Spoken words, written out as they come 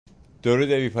درود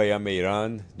بی پایان به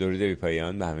ایران، درود بی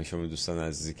پایان به همه شما دوستان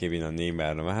عزیزی که بیننده این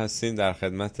برنامه هستین. در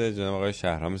خدمت جناب آقای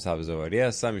شهرام سبزواری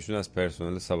هستم. ایشون از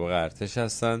پرسنل سابق ارتش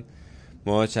هستن.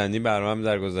 ما چندین برنامه هم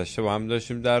در گذشته با هم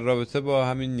داشتیم در رابطه با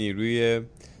همین نیروی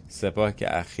سپاه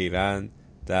که اخیراً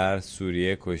در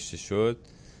سوریه کشته شد.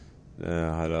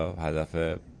 حالا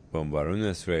هدف بمبارون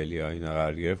اسرائیلی ها اینا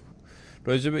قرار گرفت.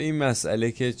 راجع به این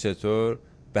مسئله که چطور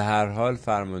به هر حال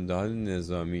فرماندهان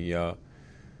نظامی یا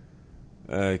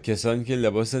کسانی که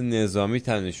لباس نظامی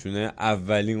تنشونه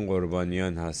اولین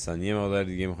قربانیان هستن، یه مقدار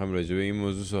دیگه میخوایم راجع به این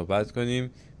موضوع صحبت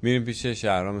کنیم. میریم پیش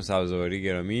شهرام سبزواری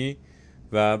گرامی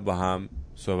و با هم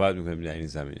صحبت میکنیم در این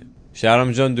زمینه.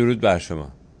 شهرام جان درود بر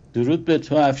شما. درود به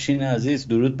تو افشین عزیز،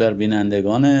 درود بر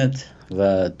بینندگانت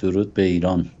و درود به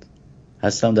ایران.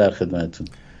 هستم در خدمتتون.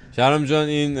 شهرام جان،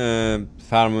 این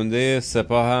فرمانده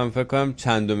سپاه هم فکر کنم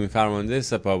چندمین فرمانده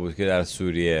سپاه بود که در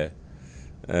سوریه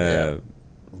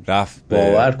رفت.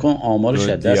 باور کن آمارش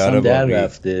از دستم در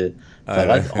رفته.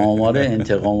 فقط آمار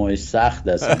انتقامش سخت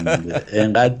دستم مونده.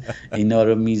 انقدر اینا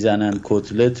رو میزنن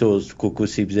کتلت و کوکو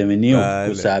سیب زمینی و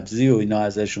کوکو سبزی و اینا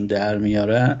ازشون در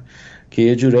میارن که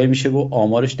یه جورایی میشه گفت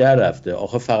آمارش در رفته.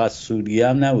 آخه فقط سوریه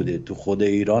هم نبوده، تو خود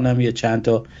ایران هم یه چند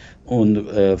تا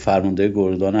اون فرمانده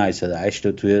گردان 808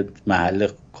 رو توی محل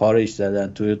کارش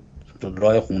زدن، توی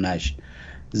راه خونش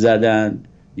زدن.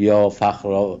 یا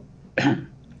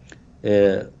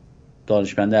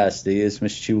دانشمند هسته‌ای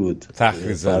اسمش چی بود؟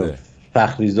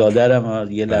 فخریزاده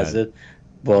هم یه لحظه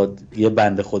با یه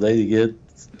بنده خدای دیگه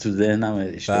تو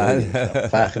ذهنم اشتباه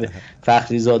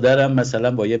فخریزاده هم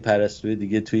مثلا با یه پرستوی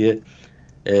دیگه توی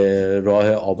راه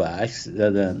آب عکس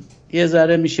زدن. یه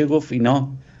ذره میشه گفت اینا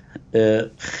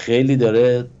خیلی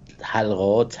داره حلقه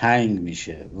ها تنگ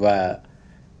میشه و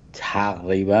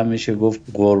تقریبا میشه گفت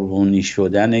قربانی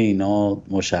شدن اینا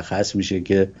مشخص میشه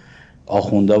که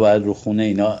آخوندا باید رو خونه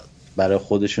اینا برای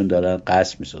خودشون دارن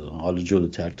قصد میسازن. حالا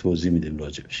جلوتر توضیح میدیم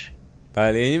راجبش.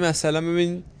 بله، یعنی مثلا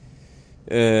ببین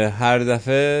هر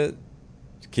دفعه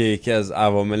که یکی از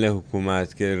عوامل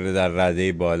حکومت که در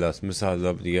رده بالاست،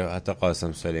 مثلا دیگه حتی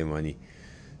قاسم سلیمانی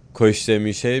کشته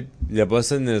میشه،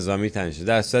 لباس نظامی تنشه،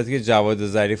 در صورتی که جواد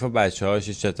ظریف و بچه‌هاش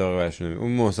چطور برشون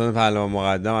اون محسن پهلوان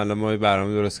مقدم الان ما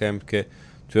برنامه درست کردیم که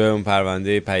توی اون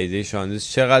پرونده پدیده شاندیز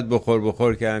چقدر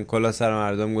بخور کردن، کلا سر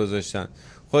مردم گذاشتن،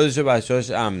 خودش و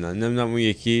بچه‌هاش امنن. نمیدونم اون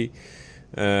یکی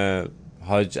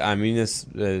حاج امین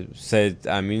سید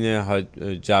امین حاج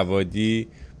جوادی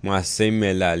مؤسسه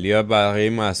ملل یا بقیه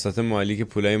مؤسسات مالی که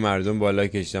پولای مردم بالا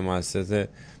کشیده،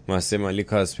 مؤسسه مالی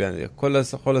کاسپیان،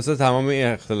 خلاصه تمام این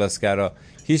اختلاسگرا،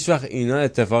 هیچ وقت اینا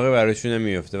اتفاقی براشون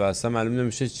نمیفته و اصلا معلوم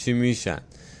نمیشه چی میشن.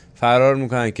 فرار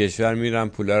میکنن کشور، میرن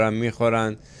پولا رو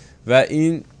میخورن و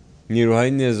این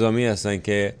نیروهای نظامی هستن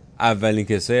که اولین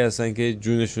کسایی هستن که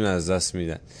جونشون از دست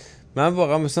میدن. من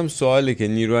واقعا مثلا سواله که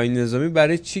نیروهای نظامی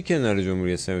برای چی کنار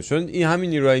جمهوری اسلامی؟ چون این همین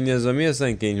نیروهای نظامی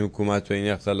هستن که این حکومت و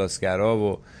این اختلاسگرا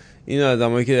و این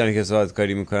آدمایی که دارن کساد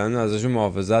کاری میکنن ازشون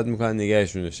محافظت میکنن،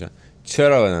 نگهشون داشتن.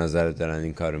 چرا به نظرت دارن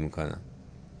این کارو میکنن؟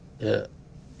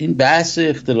 این بحث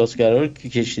اختلاسگرا رو که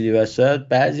کشیدی وسط،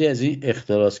 بعضی از این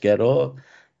اختلاسگرا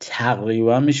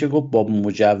تقریبا میشه گفت با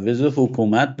مجوز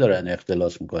حکومت دارن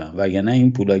اختلاس میکنن، وگرنه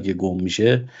این پولا که گم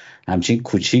میشه همچین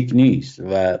کوچیک نیست.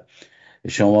 و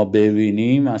شما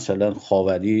ببینی مثلا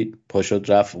خاوری پاشد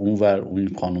رفت اونور،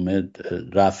 اون خانومه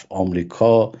رفت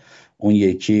آمریکا، اون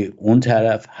یکی اون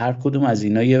طرف، هر کدوم از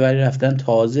اینا یه وری رفتن.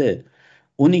 تازه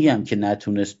اونی هم که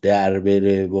نتونست در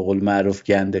بره، به قول معروف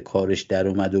گنده کارش در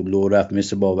اومد و لو رفت،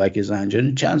 مثل بابک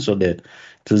زنجانی چند ساله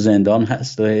تو زندان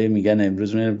هست و میگن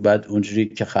امروز بعد اونجوری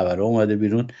که خبرها اومده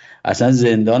بیرون اصلا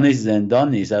زندانش زندان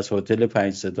نیست، از هتل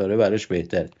 5 ستاره براش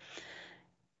بهتره.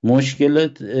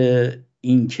 مشکلت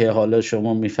این که حالا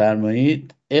شما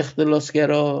میفرمایید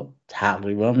اختلاسگرا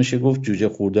تقریبا میشه گفت جوجه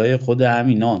خوردای خود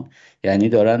همینان، یعنی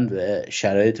دارن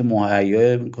شرایط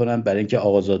مهیا میکنن برای اینکه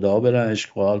آقازاده ها برن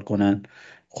اشغال کنن،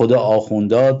 خود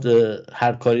آخوندات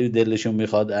هر کاری دلشون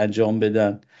میخواد انجام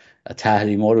بدن،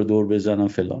 تحریم ها رو دور بزنن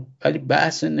فلان. ولی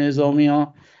بحث نظامی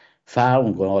ها فرق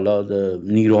میکنه. حالا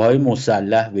نیروهای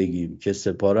مسلح بگیم که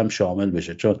سپاه هم شامل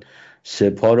بشه، چون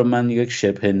سپاه رو من یک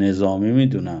شبه نظامی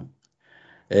میدونم،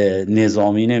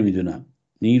 نظامی نمیدونم.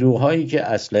 نیروهایی که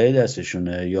اسلحه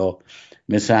دستشونه، یا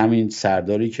مثل همین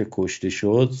سرداری که کشته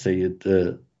شد سید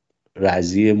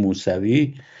رضی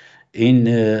موسوی، این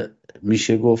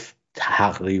میشه گفت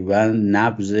تقریبا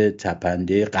نبض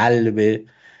تپنده قلب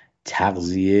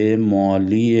تغذیه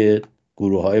مالی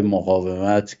گروه های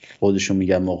مقاومت، خودشون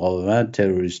میگن مقاومت،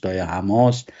 تروریست های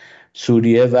حماس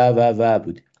سوریه و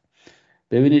بود.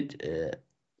 ببینید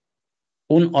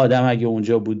اون آدم اگه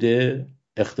اونجا بوده،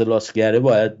 اختلاسگره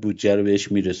باید بودجه رو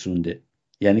بهش میرسونده.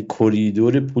 یعنی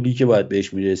کریدور پولی که باید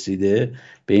بهش میرسیده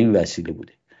به این وسیله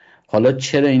بوده. حالا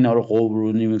چرا اینا رو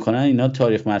قربونی میکنن؟ اینا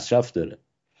تاریخ مصرف داره،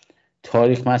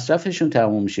 تاریخ مصرفشون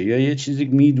تموم میشه، یا یه چیزی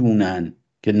میدونن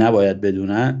که نباید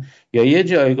بدونن، یا یه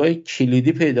جایگاه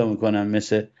کلیدی پیدا میکنن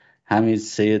مثل همین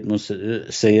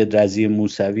سید رضی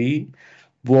موسوی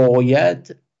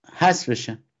باید حذف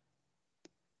بشن.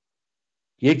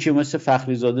 یکی مثل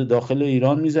فخریزاده داخل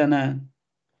ایران میزنن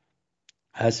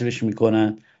حذفش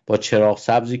میکنن با چراغ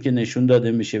سبزی که نشون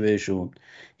داده میشه بهشون.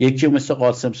 یکی مثل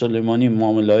قاسم سلیمانی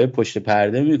معامله‌های پشت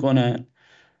پرده میکنن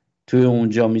توی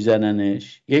اونجا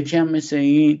میزننش. یکی هم مثل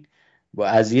این با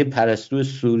از یه پرستو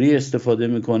سوری استفاده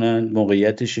میکنن،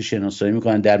 موقعیتش رو شناسایی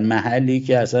میکنن در محلی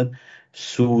که اصلا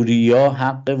سوریا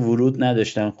حق ورود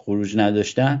نداشتن خروج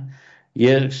نداشتن.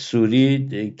 یه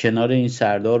سوری کنار این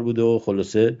سردار بود و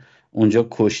خلاصه اونجا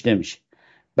کشته میشه.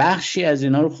 بخشی از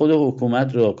اینا رو خود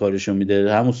حکومت رو کارشون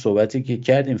میده. همون صحبتی که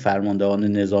کردیم فرماندهان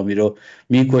نظامی رو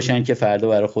میکشن که فردا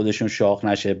برای خودشون شاخ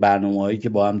نشه. برنامه‌هایی که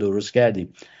با هم درست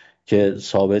کردیم که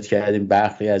ثابت کردیم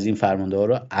برخی از این فرماندهان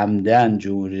رو عمدن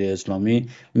جمهوری اسلامی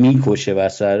میکشه و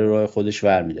سر راه خودش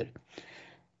ور میداره.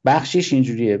 بخشش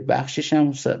اینجوریه، بخشش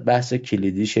هم بحث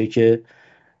کلیدیشه که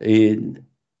این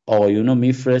آقایون رو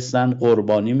میفرستن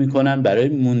قربانی میکنن برای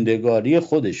موندگاری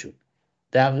خودشون.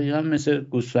 دقیقا مثل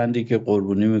گوسفندی که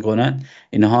قربونی میکنن،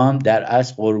 اینها هم در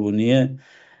اصل قربونی.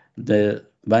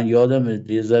 من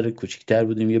یادم یه ذره کوچکتر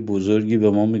بودیم یه بزرگی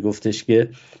به ما میگفتش که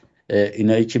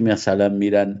اینایی که مثلا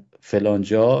میرن فلان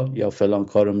جا یا فلان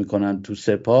کارو میکنن تو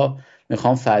سپاه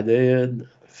میخوان فدای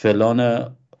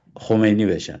فلان خمینی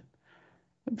بشن.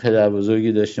 پدر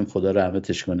بزرگی داشتیم خدا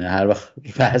رحمتش کنه، هر وقت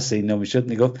بحث اینا میشد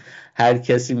میگفت هر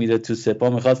کسی میره تو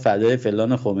سپاه میخواد فدای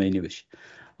فلان خمینی بشه.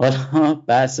 حالا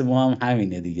بحث ما هم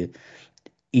همینه دیگه.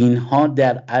 اینها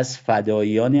در از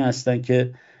فداییانی هستن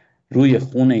که روی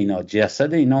خون اینا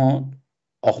جسد اینا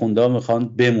آخوندا میخوان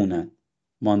بمونن،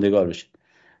 ماندگار بشن.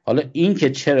 حالا این که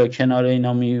چرا کنار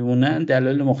اینا میمونن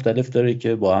دلایل مختلف داره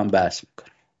که با هم بحث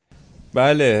میکنن.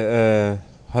 بله،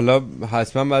 حالا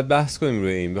حتما باید بحث کنیم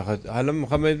روی این. حالا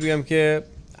میخوام بگم که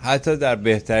حتی در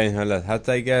بهترین حالت،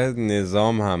 حتی اگر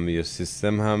نظام هم یا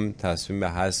سیستم هم تصمیم به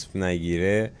حذف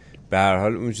نگیره، به هر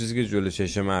حال اون چیزی که جلو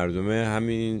چشم مردمه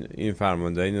همین این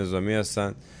فرماندهی نظامی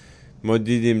هستن. ما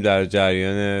دیدیم در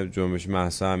جریان جنبش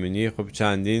مهسا امینی خب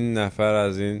چندین نفر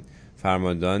از این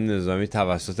فرماندهان نظامی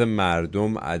توسط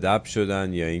مردم ادب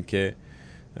شدن یا اینکه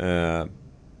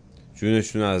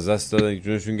جونشون از دست دادن،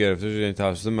 جونشون گرفته شد، یعنی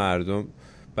توسط مردم،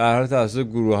 به هر حال توسط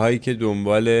گروه هایی که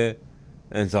دنبال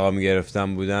انتقام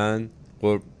گرفتن بودن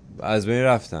از بین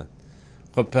رفتن.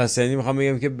 خب پس یعنی میخوام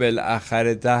بگم که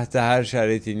بالاخره تحت هر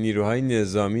شرایطی نیروهای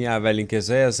نظامی اولین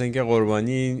کسایی هستن که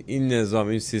قربانی این نظام،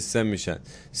 این سیستم میشن.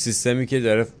 سیستمی که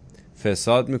داره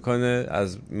فساد میکنه،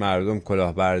 از مردم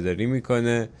کلاهبرداری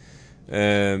میکنه،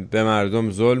 به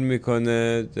مردم ظلم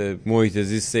میکنه، محیط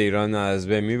زیست ایران از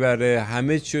بین میبره،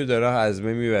 همه چی رو داره از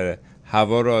بین میبره،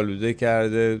 هوا رو آلوده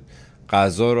کرده،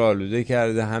 غذا رو آلوده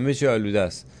کرده، همه چی آلوده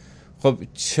است. خب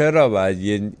چرا باید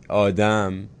یه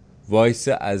آدم وایس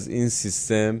از این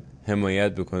سیستم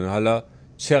حمایت بکنه؟ حالا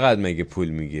چقدر مگه پول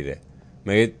میگیره؟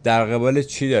 مگه در قبال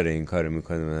چی داره این کارو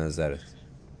میکنه به نظرت؟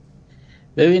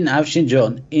 ببین افشین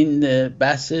جان، این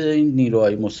بحث این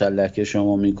نیروهای مسلح که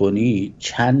شما میکنی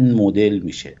چند مدل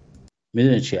میشه.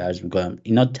 میدونی چی عرض میکنم؟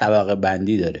 اینا طبقه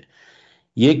بندی داره.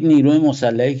 یک نیروی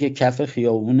مسلحی که کف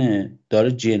خیابونه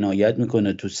داره جنایت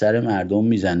میکنه تو سر مردم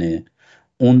میزنه،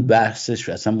 اون بحثش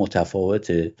اصلا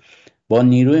متفاوته با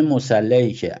نیروی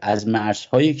مسلحی که از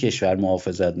مرزهای کشور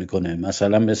محافظت میکنه،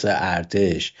 مثلا مثل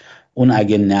ارتش. اون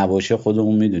اگه نباشه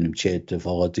خودمون میدونیم چه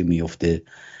اتفاقاتی میفته.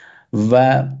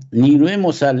 و نیروی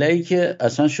مسلحی که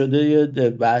اصلا شده یه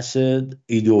بحث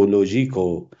ایدئولوژیک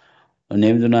و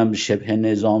نمیدونم شبه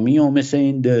نظامی و مثل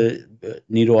این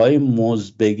نیروهای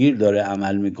مزبگیر داره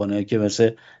عمل میکنه که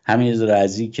مثل همین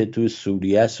رزی که تو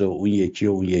سوریه است و اون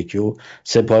یکی و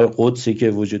سپاه قدسی که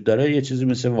وجود داره یه چیزی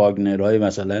مثل واگنرهای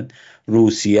مثلا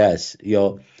روسیه است،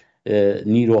 یا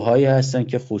نیروهایی هستن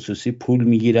که خصوصی پول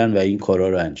میگیرن و این کارا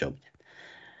رو انجام میدن.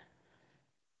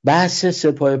 بحث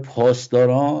سپاه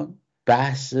پاسداران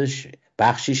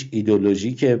بخشش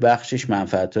ایدئولوژیکه، بخشش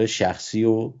منفعت‌های شخصی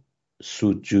و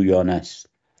سودجویانه است.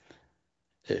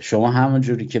 شما همون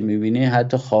جوری که میبینی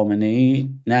حتی خامنه‌ای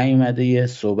نیومده یه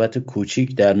صحبت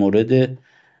کوچیک در مورد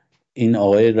این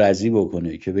آقای رضی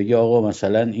بکنه که بگه آقا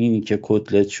مثلا این که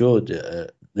کتلت شد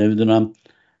نمیدونم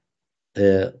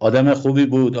آدم خوبی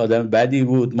بود آدم بدی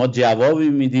بود، ما جوابی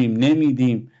میدیم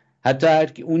نمیدیم.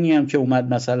 حتی اونی هم که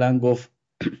اومد مثلا گفت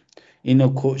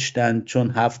اینو کشتن چون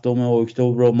 7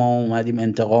 اکتبر رو ما اومدیم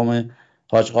انتقام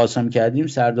حاج قاسم کردیم،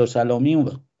 سردار سلامی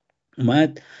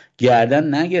اومد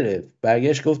گردن نگرفت،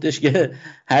 برگشت گفتش که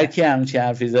هر کی همچی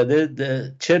حرفی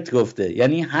زده چرت گفته.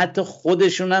 یعنی حتی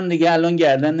خودشون هم دیگه الان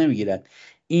گردن نمیگیرن.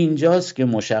 اینجاست که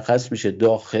مشخص میشه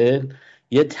داخل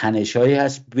یه تنشایی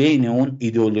هست بین اون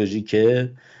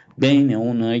ایدئولوژیکه، بین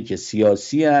اونایی که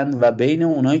سیاسی هن و بین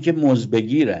اونایی که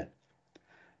مزبگیرن.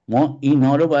 ما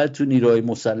اینا رو باید تو نیروهای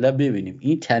مسلح ببینیم.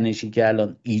 این تنشی که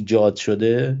الان ایجاد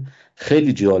شده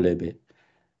خیلی جالبه.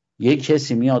 یک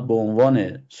کسی میاد به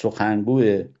عنوان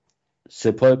سخنگوی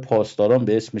سپاه پاسداران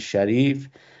به اسم شریف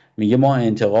میگه ما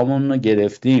انتقاممون رو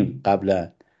گرفتیم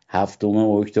قبلا 7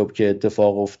 اکتبر که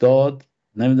اتفاق افتاد،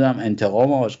 نمیدونم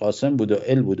انتقام آج قاسم بود و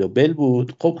ال بود و بل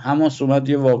بود. خب حماس اومد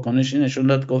یه واکنشی نشون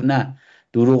داد، گفت نه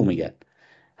دروغ میگن.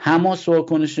 حماس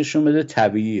واکنش نشون بده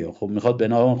طبیعیه، خب میخواد به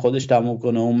نام خودش تموم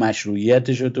کنه، اون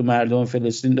مشروعیتش رو تو مردم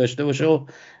فلسطین داشته باشه و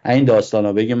این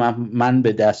داستانا بگه من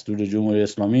به دستور جمهوری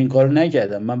اسلامی این کارو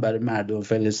نکردم، من برای مردم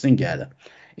فلسطین کردم.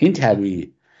 این طبیعیه.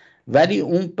 ولی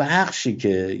اون بخشی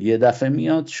که یه دفعه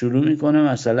میاد شروع میکنه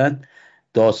مثلا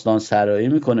داستان سرایی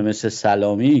میکنه، مثل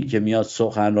سلامی که میاد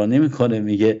سخنرانی میکنه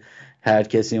میگه هر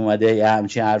کسی اومده یه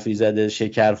همچین حرفی زده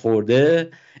شکر خورده،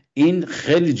 این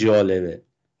خیلی جالبه.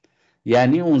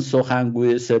 یعنی اون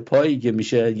سخنگوی سپاهی که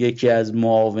میشه یکی از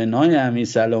معاونای امیر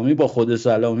سلامی با خود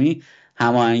سلامی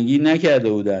هماهنگی نکرده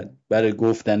بودن برای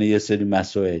گفتن یه سری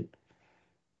مسائل.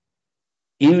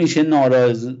 این میشه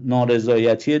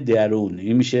نارضایتی درون.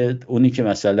 این میشه اونی که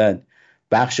مثلا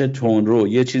بخش تندرو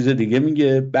یه چیز دیگه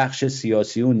میگه، بخش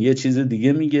سیاسی اون یه چیز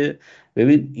دیگه میگه.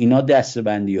 ببین اینا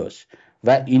دستبندی هست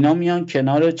و اینا میان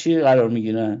کنار چی قرار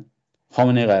میگیرن؟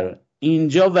 خامنه قرار.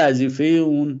 اینجا وظیفه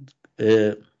اون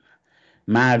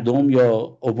مردم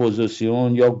یا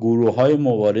اپوزیسیون یا گروه های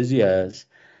مبارزی است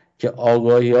که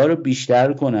آگاهی ها رو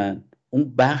بیشتر کنن.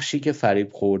 اون بخشی که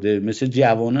فریب خورده، مثل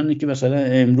جوانانی که مثلا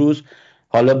امروز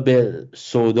حالا به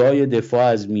سودای دفاع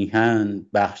از میهن،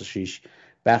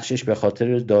 بخشش به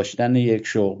خاطر داشتن یک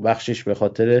شغل، بخشش به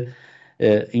خاطر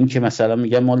این که مثلا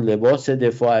میگن ما لباس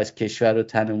دفاع از کشور رو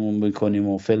تنمون میکنیم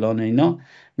و فلان اینا،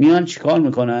 میان چیکار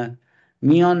میکنن؟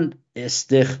 میان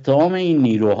استخدام این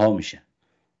نیروها میشن.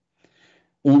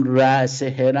 اون رأس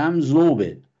هرم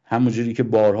ذوبه، همونجوری که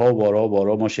بارها و بارها و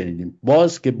بارها ما شنیدیم.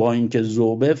 باز که با اینکه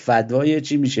ذوبه فدای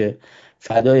چی میشه؟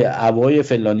 فدای عبای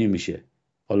فلانی میشه.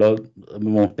 حالا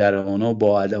محترمانه و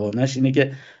با ادبانش اینه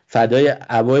که فدای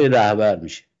عبای رهبر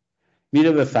میشه،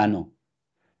 میره به فنا.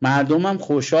 مردم هم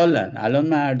خوشحالن. الان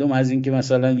مردم از اینکه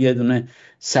مثلا یه دونه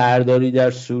سرداری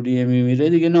در سوریه میمیره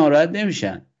دیگه ناراحت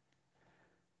نمیشن.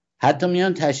 حتی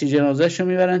میان تشییع جنازه‌ش رو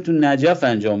میبرن تو نجف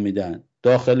انجام میدن.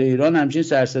 داخل ایران همچین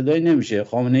سرصدایی نمیشه،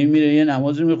 خامنه‌ای میره یه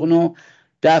نمازی میخونه و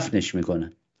دفنش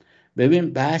میکنن. ببین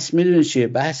بحث میدونی چیه؟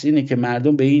 بحث اینه که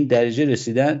مردم به این درجه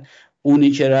رسیدن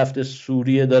اونی که رفته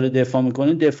سوریه داره دفاع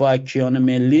میکنه دفاع کیان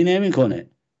ملی نمیکنه.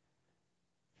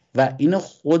 و اینو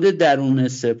خود درون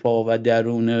سپاه و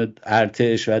درون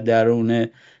ارتش و درون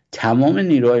تمام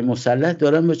نیروهای مسلح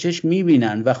دارن با چشم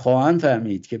میبینن و خواهن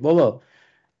فهمید که بابا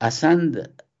اصلا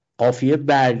قافیه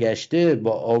برگشته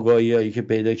با آگاهی‌هایی که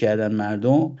پیدا کردن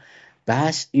مردم.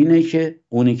 بس اینه که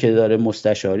اونی که داره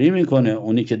مستشاری میکنه،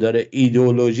 اونی که داره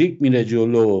ایدئولوژیک میره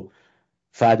جلو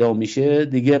فدا میشه،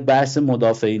 دیگه بحث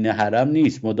مدافعین حرم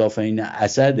نیست، مدافعین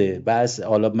اسده. بحث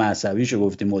حالا مذهبیشو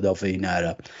گفتیم مدافعین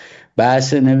حرم،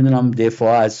 بحث نمیدونم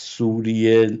دفاع از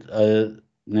سوریه،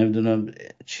 نمیدونم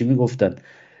چی میگفتن،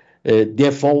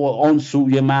 دفاع آن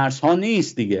سوی مرزها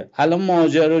نیست دیگه. الان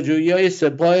ماجراجویی های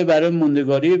سپاه برای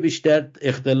موندگاری بیشتر،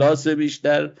 اختلاس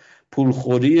بیشتر،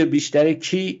 پولخوری بیشتر.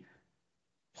 کی؟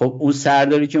 خب اون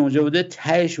سرداری که اونجا بوده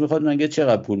تهش میخواد مگه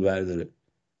چقدر پول برداره؟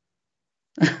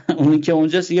 اونی که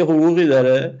اونجاست یه حقوقی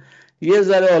داره. یه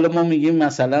ذره حالا ما میگیم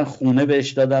مثلا خونه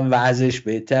بهش دادن وضعش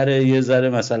بهتره، یه ذره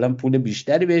مثلا پول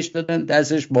بیشتری بهش دادن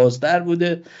دستش بازتر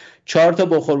بوده، 4 تا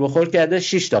بخور کرده،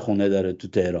 6 تا خونه داره تو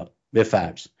تهران به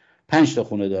فرض، 5 تا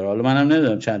خونه داره، حالا منم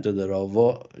نمیدونم چند تا داره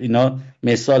و اینا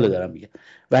مثال دارم میگم.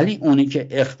 ولی اونی که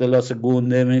اختلاس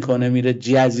گنده میکنه میره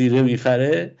جزیره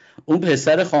میخره، اون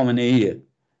پسر خامنه ایه.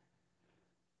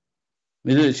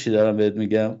 میدونی چی دارم بهت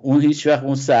میگم؟ اون هیچ وقت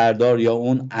اون سردار یا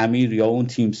اون امیر یا اون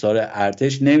تیمسار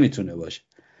ارتش نمیتونه باشه.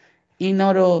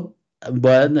 اینا رو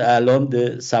باید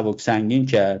الان سبک سنگین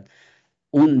کرد.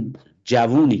 اون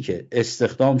جوونی که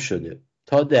استخدام شده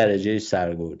تا درجه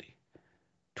سرگردی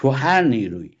تو هر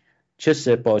نیروی، چه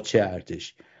سپاه چه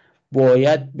ارتش،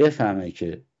 باید بفهمه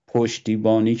که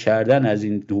پشتیبانی کردن از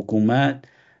این حکومت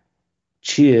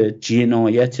چیه؟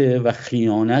 جنایت و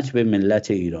خیانت به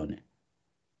ملت ایرانه.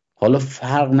 حالا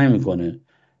فرق نمیکنه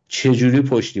چجوری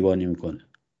پشتیبانی میکنه.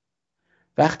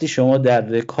 وقتی شما در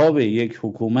رکاب یک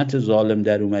حکومت ظالم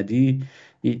در اومدی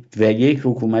و یک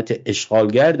حکومت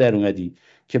اشغالگر در اومدی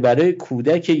که برای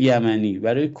کودک یمنی،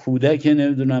 برای کودک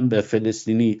نمیدونم به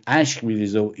فلسطینی اشک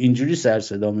میریزه و اینجوری سر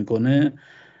صدا میکنه،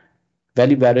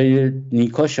 ولی برای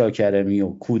نیکا شاکرمی و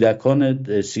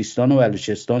کودکان سیستان و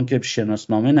بلوچستان که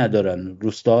شناسنامه ندارن،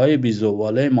 روستاهای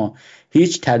بیزوالای ما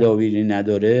هیچ تدابیری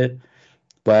نداره،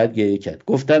 باید گریه کرد.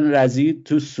 گفتن رضی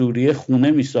تو سوریه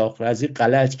خونه میساخت، رضی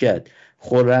غلط کرد.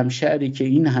 خرمشهری که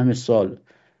این همه سال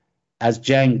از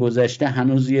جنگ گذشته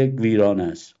هنوز یک ویرانه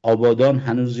است، آبادان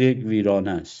هنوز یک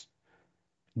ویرانه است،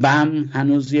 بم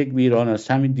هنوز یک ویرانه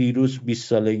است. همین دیروز 20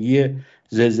 سالگی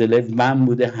زلزله بم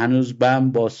بوده، هنوز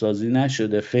بم بازسازی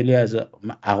نشده. خیلی از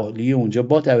اهالی اونجا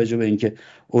با توجه به اینکه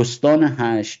استان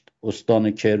 8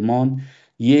 استان کرمان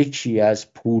یکی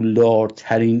از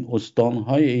پولدارترین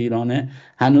استانهای ایرانه،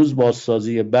 هنوز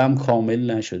بازسازی بم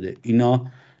کامل نشده. اینا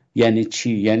یعنی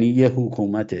چی؟ یعنی یه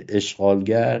حکومت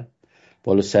اشغالگر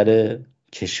بالا سر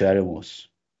کشور ماست.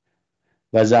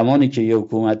 و زمانی که یه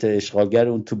حکومت اشغالگر،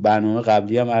 اون تو برنامه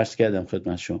قبلی هم عرض کردم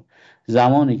خدمت شما،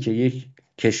 زمانی که یک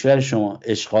کشور شما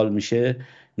اشغال میشه،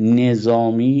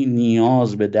 نظامی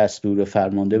نیاز به دستور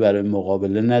فرمانده برای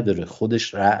مقابله نداره،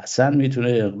 خودش رأساً میتونه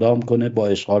اقدام کنه با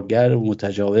اشغالگر و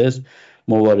متجاوز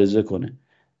مبارزه کنه.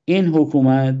 این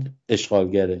حکومت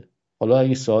اشغالگره. حالا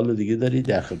اگه سوال دیگه داری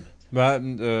در خدمت. و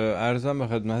عرضم به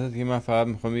خدمتت که من فقط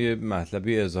میخوام یه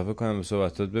مطلبی اضافه کنم به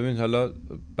صحبتات. ببین حالا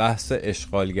بحث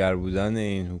اشغالگر بودن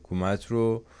این حکومت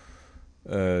رو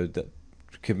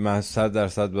که من 100%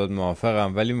 باید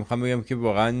موافقم، ولی میخوام بگم که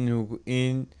واقعا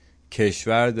این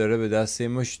کشور داره به دست یه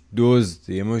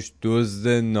مش دزد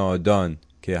نادان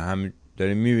که هم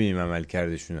داریم میبینیم عمل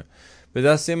کردشونه، به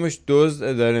دست یه مش دزد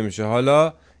اداره میشه.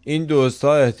 حالا این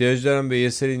دزدها احتیاج دارن به یه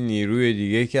سری نیروی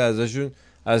دیگه که ازشون،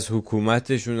 از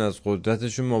حکومتشون، از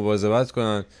قدرتشون مواظبت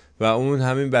کنن و اون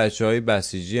همین بچهای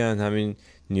بسیجی هن، همین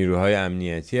نیروهای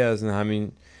امنیتی هستن،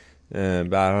 همین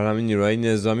به هر حال همین نیروهای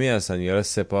نظامی هستن یا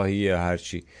سپاهی یا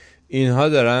هرچی. اینها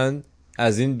دارن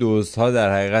از این دزدها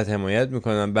در حقیقت حمایت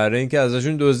میکنن برای اینکه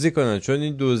ازشون دزدی کنن، چون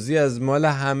این دزدی از مال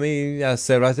همه، از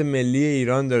ثروت ملی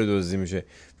ایران داره دزدی میشه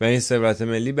و این ثروت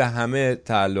ملی به همه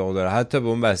تعلق داره، حتی به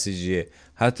اون بسیجیه،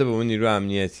 حتی به اون نیرو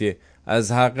امنیتیه،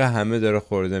 از حق همه داره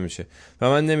خورده میشه. و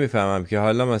من نمیفهمم که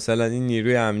حالا مثلا این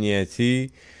نیروی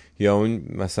امنیتی یا اون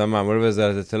مثلا مأمور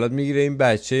وزارت اطلاعات میگیره این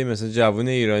بچه مثلا جوان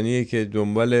ایرانیه که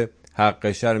دنبال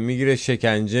حقش رو میگیره،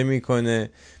 شکنجه میکنه،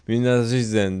 میندازش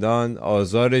زندان،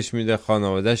 آزارش میده،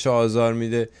 خانواده‌اش آزار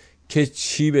میده که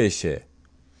چی بشه؟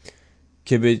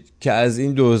 که از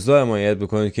این دزدا حمایت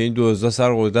بکنه، که این دزدا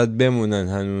سر قدرت بمونن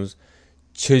هنوز.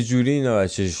 چه جوری اینا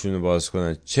بچه‌شون رو باز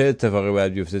کنن؟ چه اتفاقی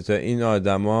باید بیفته تا این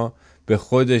آدما به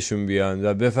خودشون بیان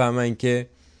و بفهمن که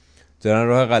دارن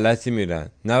راه غلطی میرن،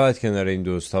 نباید کنار این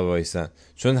دزدها وایسن؟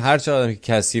 چون هر چقدر که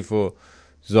کثیف و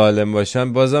ظالم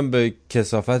باشن، بازم به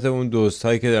کثافت اون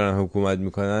دزدهایی که دارن حکومت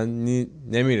میکنن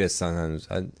نمیرسن.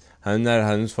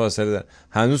 هنوز فاصله دارن،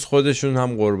 هنوز خودشون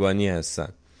هم قربانی هستن.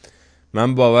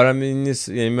 من باورم این نیست،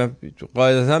 یعنی من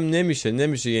قاعدتا هم نمیشه.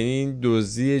 یعنی این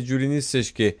دزدی جوری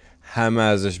نیستش که همه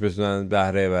ازش بتونن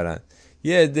بهره برن.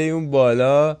 یه عده اون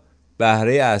بالا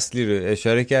بهره اصلی رو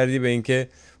اشاره کردی به اینکه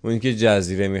اون که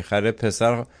جزیره میخره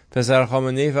پسر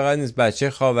خامنه‌ای فقط نیست، بچه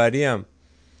خاوری هم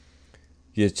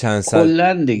یه چند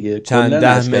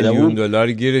ده میلیون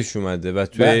دلار گیرش اومده و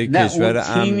توی کشور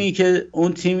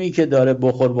اون تیمی که داره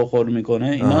بخور میکنه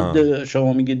اینا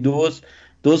شما میگی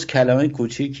دوز کلمه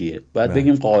کوچیکیه، باید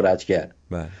بگیم غارتگر.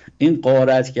 این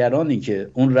غارتگرانی که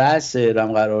اون رأس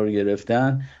سهرم قرار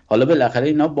گرفتن، حالا بالاخره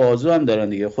اینا بازو هم دارن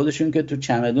دیگه، خودشون که تو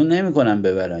چمدون نمیکنن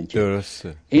ببرن که.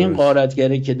 درسته. این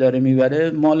غارتگری که داره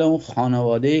میبره مال اون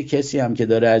خانواده کسی هم که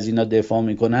داره از اینا دفاع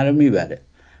میکنه رو میبره،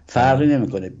 فرقی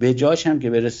نمیکنه. به جاش هم که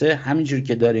برسه همینجور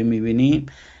که داریم میبینیم،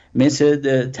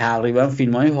 مثل تقریبا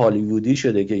فیلم های هالیوودی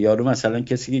شده که یارو مثلا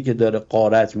کسی که داره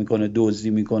غارت میکنه، دزدی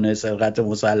میکنه، سرقت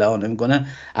مسلحانه میکنه،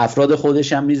 افراد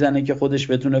خودش هم میزنه که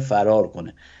خودش بتونه فرار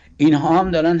کنه. اینها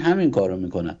هم دارن همین کارو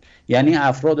میکنن، یعنی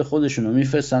افراد خودشونو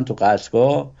میفرستن تو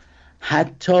قصدگاه،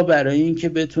 حتی برای اینکه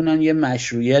بتونن یه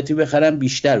مشروعیتی بخرن،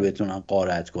 بیشتر بتونن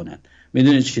غارت کنن.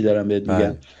 میدونید چی دارم بهت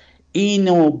میگم؟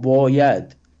 اینو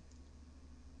باید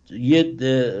یه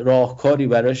راهکاری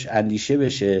براش اندیشه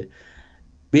بشه،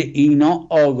 به اینا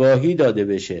آگاهی داده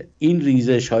بشه. این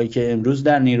ریزش هایی که امروز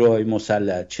در نیروهای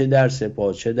مسلح، چه در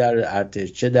سپاه، چه در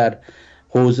ارتش، چه در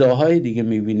حوزه های دیگه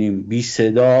میبینیم، بی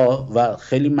صدا و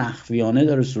خیلی مخفیانه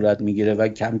داره صورت میگیره و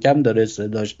کم کم داره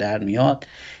صداش در میاد.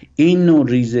 این نوع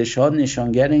ریزش ها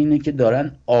نشانگر اینه که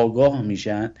دارن آگاه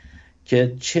میشن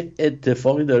که چه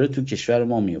اتفاقی داره تو کشور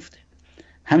ما میفته.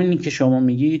 همینی که شما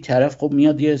میگی، طرف خب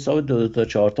میاد یه حساب 2 تا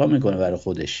 4 تا میکنه برای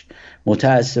خودش.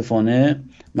 متاسفانه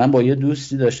من با یه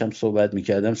دوستی داشتم صحبت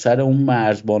میکردم سر اون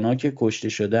مرزبانا که کشته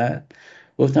شدن،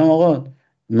 گفتم آقا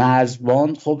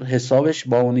مرزبان خب حسابش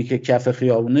با اونی که کف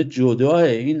خیابونه جداه،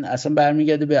 این اصلا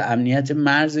برمیگرده به امنیت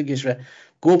مرز کشور.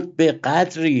 گفت به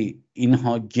قدری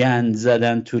اینها گند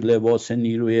زدن تو لباس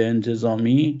نیروی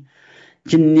انتظامی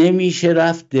که نمیشه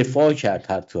رفت دفاع کرد،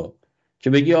 حتی که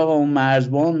بگی آقا اون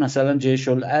مرزبان مثلا جیش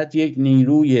العدل یک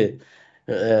نیروی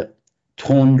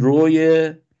تندروی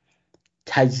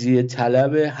تجزیه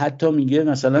طلبه، حتی میگه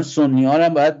مثلا سنی ها رو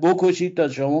هم باید بکشید تا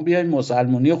شما بیاید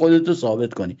مسلمانی خودتو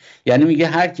ثابت کنی. یعنی میگه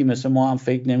هر کی مثل ما هم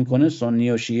فکر نمیکنه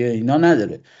سنی و شیعه اینا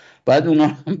نداره، باید اونا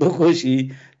هم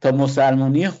بکشی تا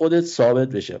مسلمانی خودت ثابت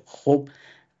بشه. خب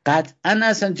قطعا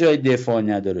اصلا جای دفاع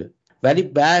نداره. ولی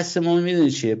بحث ما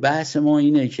میدونی چیه؟ بحث ما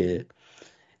اینه که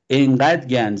اینقدر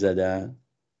گند زدن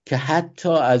که حتی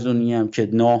از اونی هم که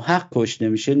ناحق کشته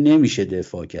میشه نمیشه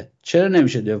دفاع کرد. چرا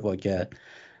نمیشه دفاع کرد؟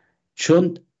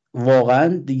 چون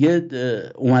واقعا دیگه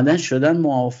اومدن شدن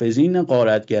محافظین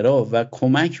غارتگرا و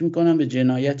کمک میکنن به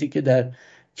جنایتی که در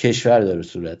کشور داره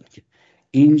صورت میگیره.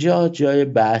 اینجا جای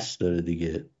بحث داره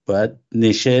دیگه، باید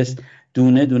نشست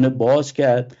دونه دونه باز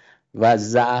کرد و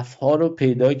ضعف ها رو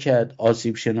پیدا کرد،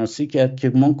 آسیب شناسی کرد که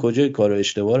ما کجای کار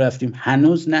اشتباه رفتیم.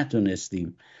 هنوز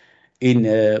نتونستیم این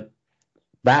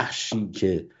بخشی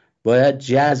که باید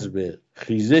جذب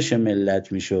خیزش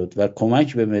ملت میشد و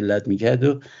کمک به ملت میکرد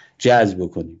و جذب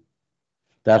کنیم.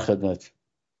 در خدمت.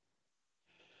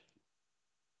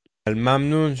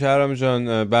 ممنون شهرام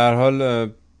جان. به هر حال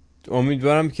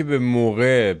امیدوارم که به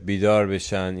موقع بیدار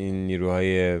بشن این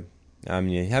نیروهای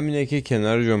امنیتی، همینه که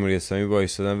کنار جمهوری اسلامی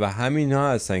وایسادن و همین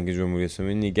ها هستن که جمهوری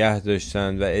اسلامی نگه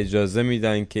داشتن و اجازه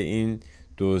میدن که این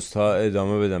دوست ها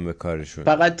ادامه بدن به کارشون.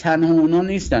 فقط تنها اونا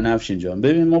نیستن افشین جان.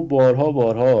 ببین ما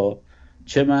بارها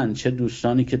چه من چه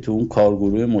دوستانی که تو اون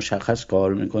کارگروه مشخص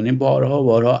کار میکنیم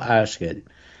بارها عرض کردیم،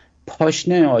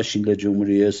 پاشنه آشیل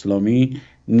جمهوری اسلامی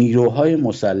نیروهای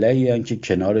مسلحی هستند که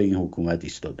کنار این حکومت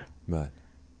ایستادن.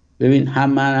 ببین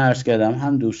هم من عرض کردم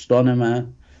هم دوستان من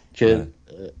که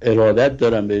ارادت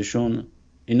دارم بهشون،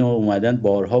 اینو اومدن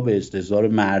بارها به استحضار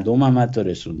مردم هم حتی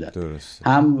رسوندن. درست.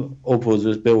 هم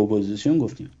به اپوزیسیون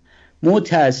گفتیم.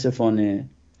 متاسفانه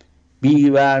بی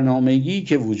برنامگی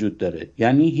که وجود داره،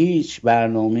 یعنی هیچ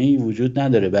برنامه‌ای وجود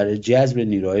نداره برای جذب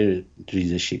نیروهای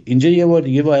ریزشی. اینجا یه بار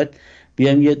دیگه باید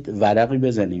بیایم یه ورقی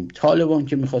بزنیم. طالبان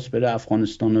که میخواست بره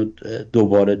افغانستان رو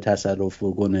دوباره تصرف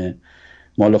بکنه،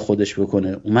 مال خودش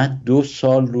بکنه، اومد 2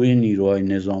 سال روی نیروهای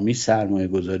نظامی سرمایه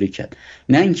گذاری کرد،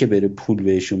 نه اینکه بره پول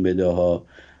بهشون بده ها،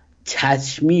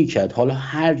 تطمیع کرد. حالا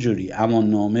هر جوری امان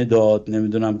نامه داد،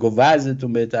 نمیدونم گفت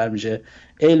وضعتون بهتر میشه،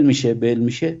 علم میشه، بل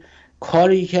میشه،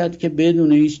 کاری کرد که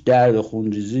بدون هیچ درد و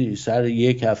خونریزی سر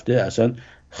 1 هفته اصلا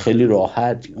خیلی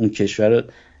راحت اون کشور رو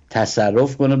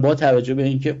تصرف کنه، با توجه به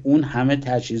اینکه اون همه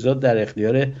تجهیزات در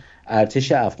اختیار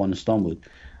ارتش افغانستان بود.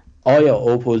 آیا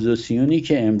اپوزیسیونی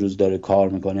که امروز داره کار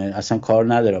میکنه، اصلا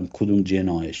کار ندارم کدوم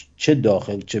جناحش، چه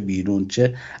داخل چه بیرون،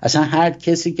 چه اصلا هر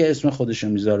کسی که اسم خودشو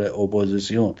میذاره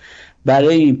اپوزیسیون،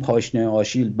 برای این پاشنه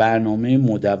آشیل برنامه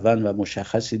مدون و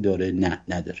مشخصی داره؟ نه،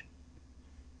 نداره.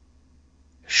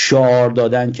 شعار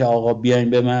دادن که آقا بیاین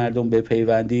به مردم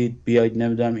بپیوندید، بیاید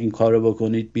نمیدونم این کارو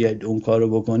بکنید، بیاید اون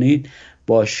کارو بکنید.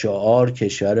 با شعار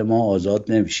کشور ما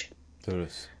آزاد نمیشه.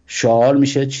 درست. شعار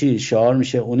میشه چی؟ شعار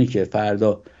میشه اونی که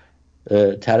فردا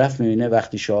طرف میبینه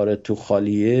وقتی شعارت تو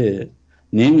خالیه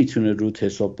نمیتونه روت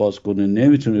حساب باز کنه،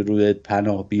 نمیتونه روت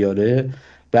پناه بیاره،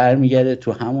 برمیگرده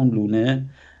تو همون لونه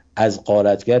از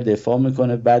غارتگر دفاع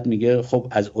میکنه، بعد میگه خب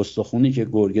از استخونی که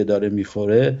گرگه داره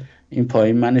میخوره این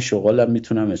پایین من شغالم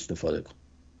میتونم استفاده کنم.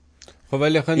 خب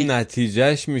ولی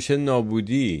نتیجهش میشه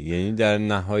نابودی، یعنی در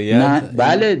نهایت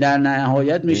بله در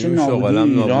نهایت میشه نابودی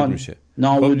ایران، میشه.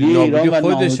 نابودی ایران و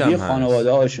نابودی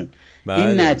خانواده هاشون. بله.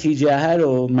 این نتیجه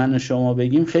رو من و شما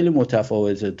بگیم خیلی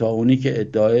متفاوته تا اونی که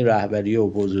ادعای رهبری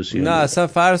اپوزیسیون. نه اصلا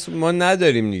فرض ما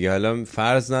نداریم دیگه، حالا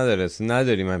فرض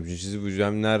نداریم همچین چیزی وجود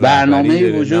هم، نه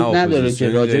برنامه‌ای وجود نداره که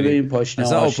راجع به این پاشنه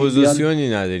اصلا اپوزیسیونی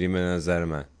نداریم به نظر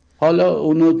من. حالا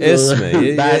اونو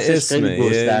بحثش خیلی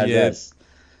گسترده است،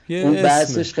 اون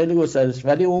بحثش خیلی گسترده است،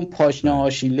 ولی اون پاشنه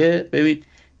آشیله ببین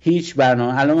هیچ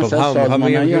برنامه الان مثلا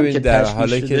سازمانایی هم که در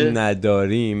حالی که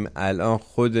نداریم الان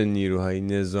خود نیروهای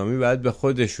نظامی باید به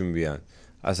خودشون بیان.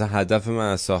 اصلا هدف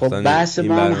من از ساختن بحث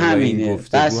ما هم همینه،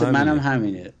 بحث منم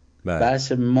همینه.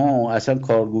 بحث ما اصلا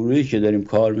کارگروهی که داریم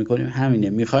کار میکنیم همینه،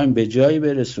 میخوایم به جایی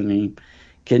برسونیم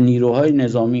که نیروهای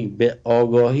نظامی به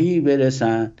آگاهی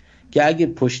برسن که اگه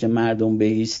پشت مردم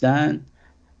بایستن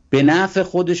به نفع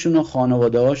خودشون و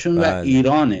خانواده هاشون و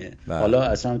ایرانه. حالا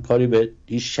اصلا کاری به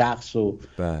هیچ شخص و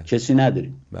کسی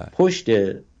نداریم. پشت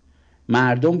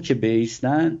مردم که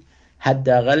بایستن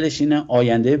حداقلش اینه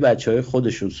آینده بچهای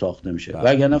خودشون ساخته میشه،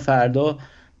 وگرنه فردا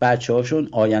بچه هاشون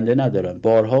آینده ندارن.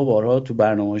 بارها تو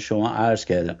برنامه شما عرض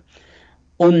کردم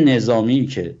اون نظامی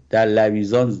که در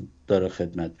لویزان داره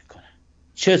خدمت میکنه،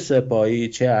 چه سپاهی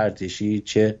چه ارتشی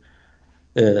چه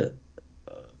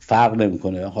فرق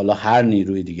نمیکنه، حالا هر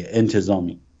نیروی دیگه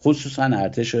انتظامی، خصوصا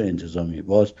ارتش و انتظامی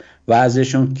باز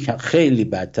وضعشون خیلی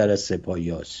بدتر از سپاهی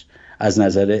هاست از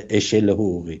نظر اشل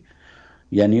حقوقی.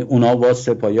 یعنی اونا با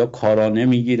سپاهی ها کارانه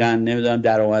میگیرن، نمیدونم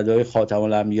درآمدهای خاتم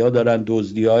الانبیا دارن،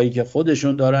 دزدی هایی که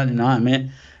خودشون دارن، اینا همه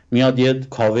میاد یه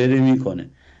کاوری میکنه.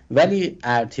 ولی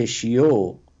ارتشی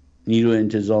و نیرو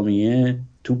انتظامیه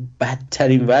تو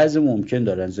بدترین وضع ممکن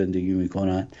دارن زندگی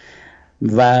میکنن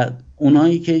و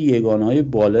اونایی که یگانهای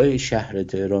بالای شهر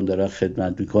تهران دارن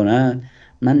خدمت میکنن،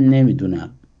 من نمیدونم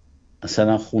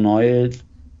مثلا خونه‌های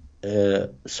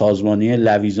سازمانی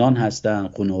لویزان هستن،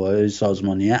 خونه‌های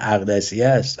سازمانی اقدسیه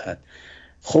هستن.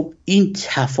 خب این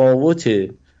تفاوت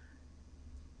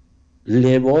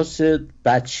لباس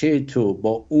بچه تو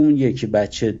با اون یکی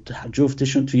بچه،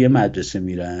 جفتشون توی مدرسه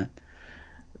میرن،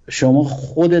 شما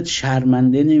خودت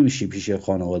شرمنده نمیشی پیش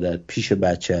خانوادت، پیش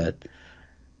بچه‌ت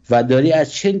و داری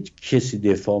از چه کسی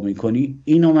دفاع میکنی؟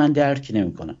 اینو من درک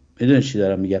نمیکنم. میدونی چی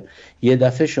دارم میگم؟ یه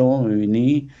دفعه شما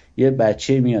میبینی یه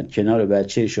بچه میاد کنار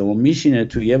بچه شما میشینه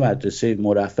توی یه مدرسه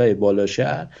مرفه بالا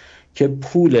شهر که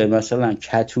پول مثلا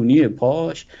کتونی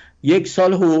پاش 1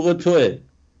 سال حقوق توه.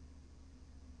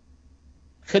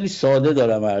 خیلی ساده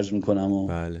دارم عرض میکنم و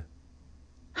بله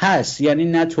هست، یعنی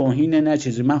نه توهینه نه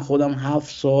چیزی. من خودم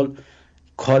 7 سال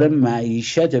کار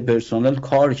معیشت پرسنل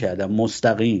کار کردم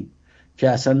مستقیم که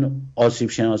اصلا آسیب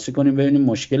شناسی کنیم ببینیم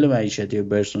مشکل معیشتی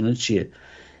پرسنل چیه.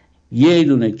 یه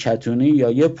دونه کتونی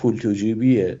یا یه پول تو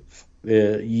جیبیه،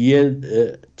 یه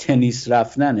تنیس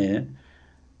رفتنه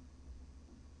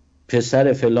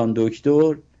پسر فلان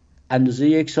دکتر، اندازه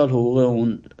 1 سال حقوق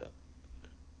اون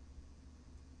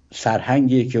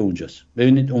سرهنگیه که اونجاست.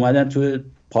 ببینید اومدن تو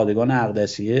پادگان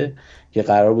اقدسیه که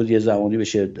قرار بود یه زمانی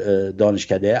بشه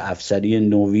دانشکده افسری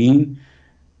نوین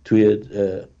توی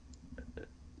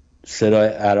سرای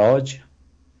عراج،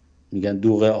 میگن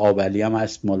دوغ آبلی هم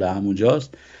هست مال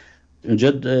همونجاست،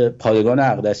 اونجا پادگان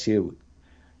اقدسیه بود.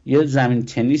 یه زمین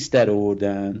تنیس در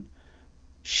آوردن،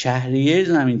 شهریه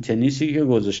زمین تنیسی که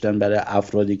گذاشتن برای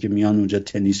افرادی که میان اونجا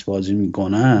تنیس بازی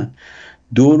میکنن،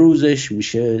 2 روزش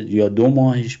میشه یا 2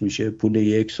 ماهش میشه پول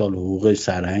 1 سال حقوق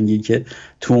سرهنگی که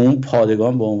تو اون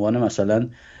پادگان به عنوان مثلا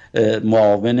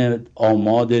معاون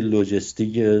آماد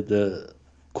لوجستیک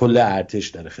کل ارتش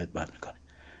داره خدمت میکنه.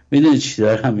 میدونی چی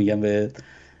دارم میگم؟ به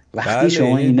وقتی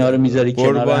شما اینا رو میذاری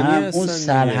کنار هم، اون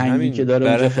سرهنگی که داره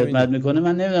اونجا خدمت میکنه،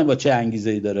 من نمیدونم با چه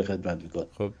انگیزه‌ای داره خدمت میکنه.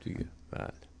 خب دیگه بله،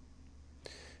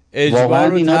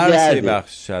 اجبار و ترس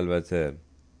بخش، البته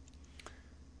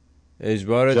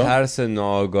اجبار و ترس،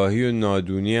 ناآگاهی و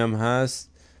نادونی هم هست.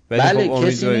 بله خب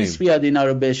کسی نیست بیاد اینا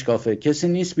رو بشکافه، کسی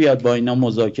نیست بیاد با اینا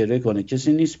مذاکره کنه،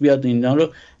 کسی نیست بیاد اینا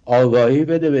رو آگاهی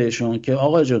بده بهشون که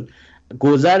آقا جون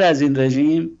گذر از این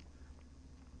رژیم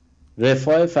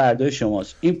رفاه فردای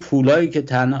شماست. این پولایی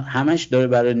که همش داره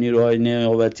برای نیروهای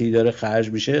نیابتی داره خرج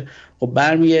میشه، خب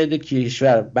برمیگرده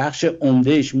کشور بخش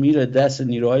عمدهش میره دست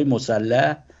نیروهای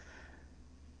مسلح.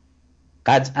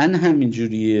 قطعا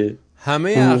همینجوریه،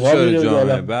 همه اقشار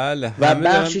جامعه، بله، و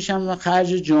بخشش هم خرج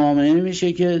جامعه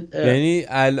میشه که یعنی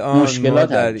الان ما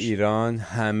در ایران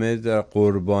همه در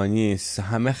قربانی،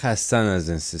 همه خستن از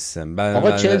این سیستم.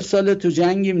 آقا 40 سال تو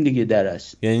جنگیم دیگه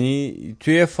درست. یعنی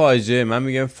توی فاجعه، من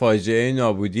میگم فاجعه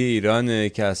نابودی ایرانه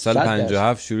که از سال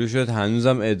 57 شروع شد،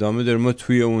 هنوزم ادامه داره. ما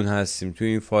توی اون هستیم، توی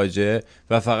این فاجعه،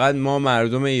 و فقط ما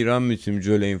مردم ایران میتونیم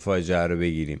جلوی این فاجعه رو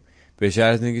بگیریم، به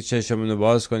شرط اینکه چشمون رو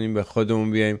باز کنیم، به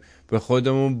خودمون بیایم، به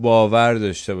خودمون باور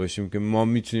داشته باشیم که ما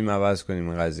میتونیم عوض کنیم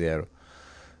این قضیه رو.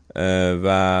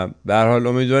 و به هر حال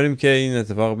امیدواریم که این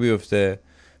اتفاق بیفته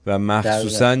و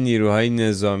مخصوصا نیروهای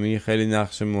نظامی خیلی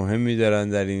نقش مهمی دارن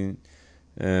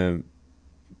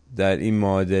در این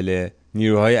معادله.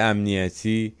 نیروهای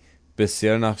امنیتی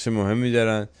بسیار نقش مهمی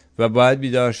دارن و باید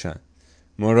بیدار شن.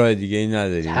 ما راه دیگه ای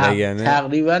نداریم.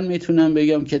 تقریبا میتونم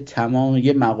بگم که تمام،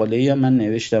 یه مقاله‌ای هم من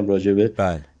نوشتم راجبه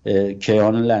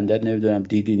کیهان لندن، نمیدونم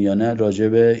دیدین یا نه،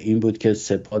 راجبه این بود که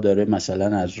سپاه داره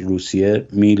مثلا از روسیه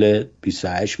میل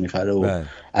 28 میخره و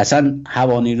اصلا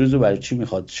هوانیروز رو برای چی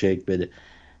میخواد شکل بده.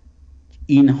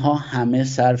 اینها همه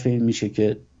صرف این میشه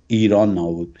که ایران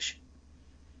نابود بشه.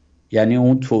 یعنی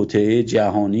اون توطئه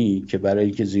جهانی که برای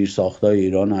اینکه زیر ساختای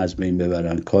ایران رو از بین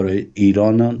ببرن، کار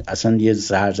ایران اصلا یه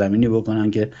سرزمینی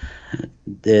بکنن که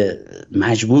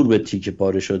مجبور به تیکه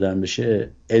پاره شدن بشه،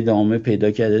 ادامه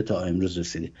پیدا کرده تا امروز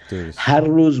رسیده. هر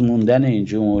روز موندن این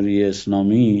جمهوری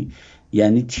اسلامی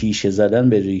یعنی تیشه زدن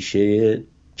به ریشه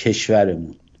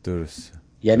کشورمون. درست.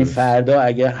 یعنی فردا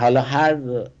اگه حالا هر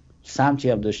سمتی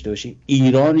هم داشته باشی،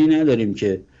 ایرانی نداریم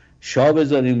که شاه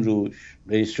بذاریم روش،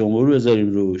 رئیس جمهور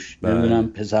بذاریم روش، نمیدونم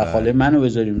پسر خاله منو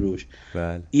بذاریم روش.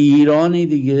 ایرانی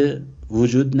دیگه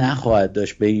وجود نخواهد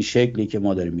داشت به این شکلی که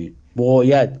ما داریم.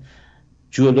 باید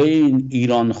جلوی این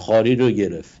ایران خاری رو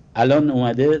گرفت. الان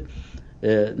اومده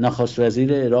نخست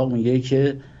وزیر عراق میگه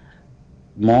که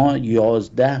ما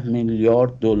 11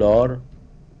 میلیارد دلار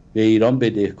به ایران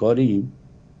بدهکاریم،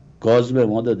 گاز به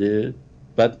ما داده،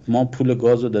 بعد ما پول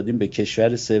گاز رو دادیم به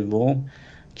کشور سوم،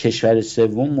 کشور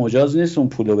سوم مجاز نیست اون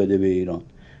پول رو بده به ایران.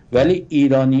 ولی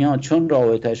ایرانی‌ها چون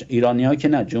رابطش، ایرانی‌ها که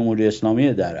نه، جمهوری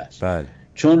اسلامی در است،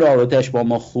 چون رابطش با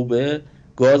ما خوبه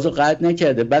گاز رو قطع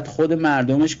نکرده، بعد خود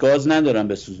مردمش گاز ندارن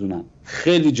بسوزونن.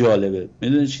 خیلی جالبه.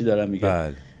 میدونی چی دارم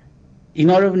میگم؟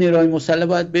 اینا رو نیروهای مسلح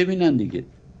باید ببینن دیگه.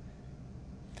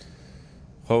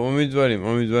 خب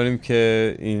امیدواریم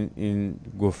که این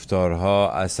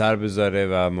گفتارها اثر بذاره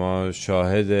و ما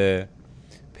شاهد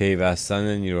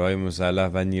پیوستن نیروهای مسلح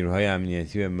و نیروهای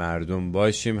امنیتی به مردم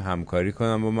باشیم، همکاری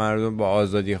کنن با مردم. با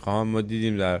آزادی خواهان ما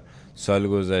دیدیم در سال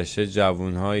گذشته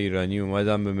جوانهای ایرانی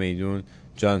اومدن به میدون،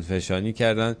 جانفشانی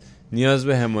کردن. نیاز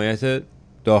به حمایت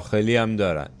داخلی هم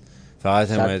دارن،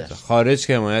 فقط حمایت خارج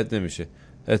که حمایت نمیشه،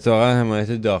 اتفاقا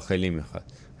حمایت داخلی میخواد.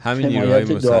 همین نیروهای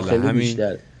مسلح، همین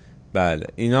بله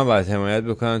اینا باید حمایت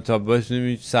بکنن تا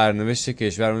بتونیم سرنوشت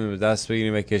کشورمون رو به دست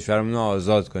بگیریم و کشورمون رو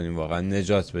آزاد کنیم، واقعا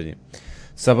نجات بدیم.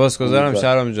 سپاسگزارم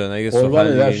شهرام جان. اگه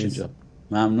سخن دیگه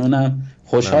ممنونم،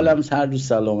 خوشحالم هر روز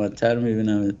سلامت‌تر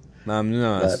می‌بینم.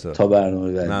 ممنونم از تو. تا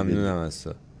برنامه بعد ممنونم از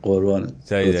تو. قربان.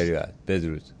 داری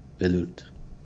بدرود.